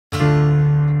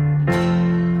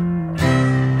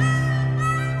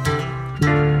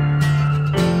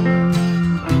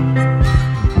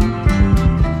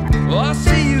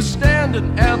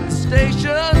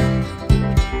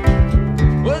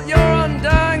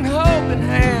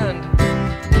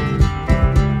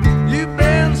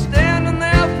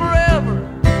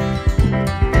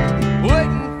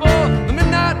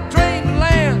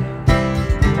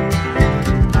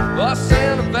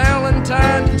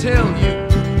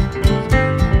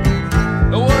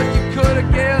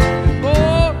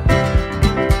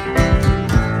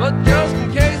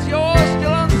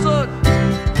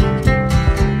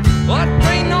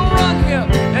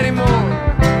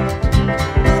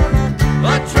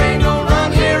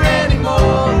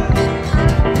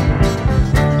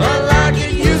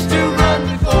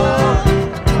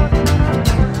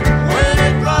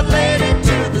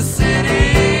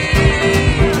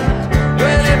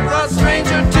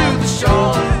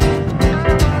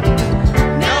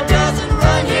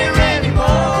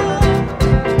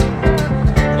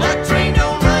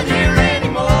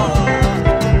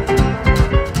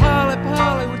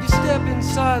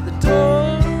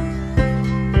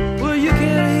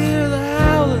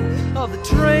the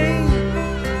train.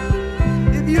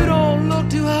 If you don't look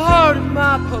too hard at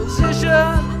my position,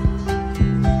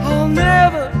 I'll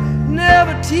never,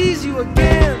 never tease you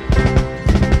again.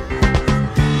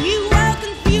 You were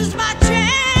confused by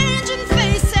changing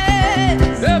faces.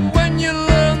 Yeah, but when you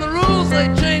learn the rules, they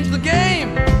change the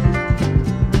game.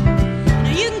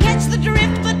 Now you can catch the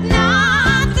drift, but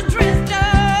not the drifter.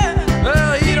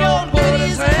 Well, he don't put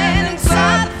his hand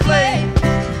inside the flame.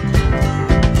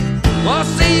 I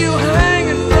see you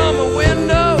hanging from a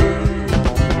window,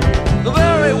 the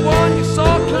very one you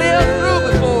saw clear through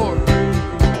before.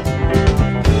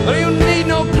 But you need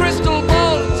no crystal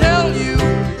ball to tell you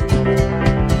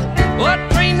that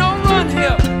train don't run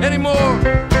here anymore.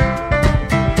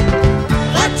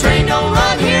 That train don't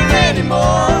run here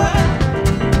anymore.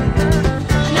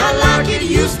 Not like it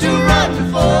used to run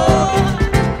before.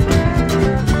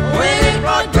 When it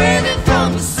brought granite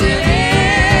from the city,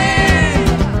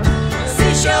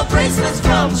 seashell bracelets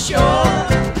from the shore.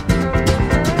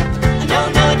 No,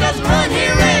 no, it doesn't run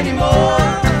here anymore.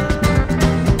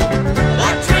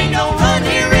 That train don't run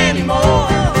here anymore.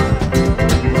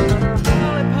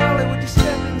 Polly, Polly, would you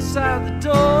step inside the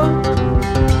door?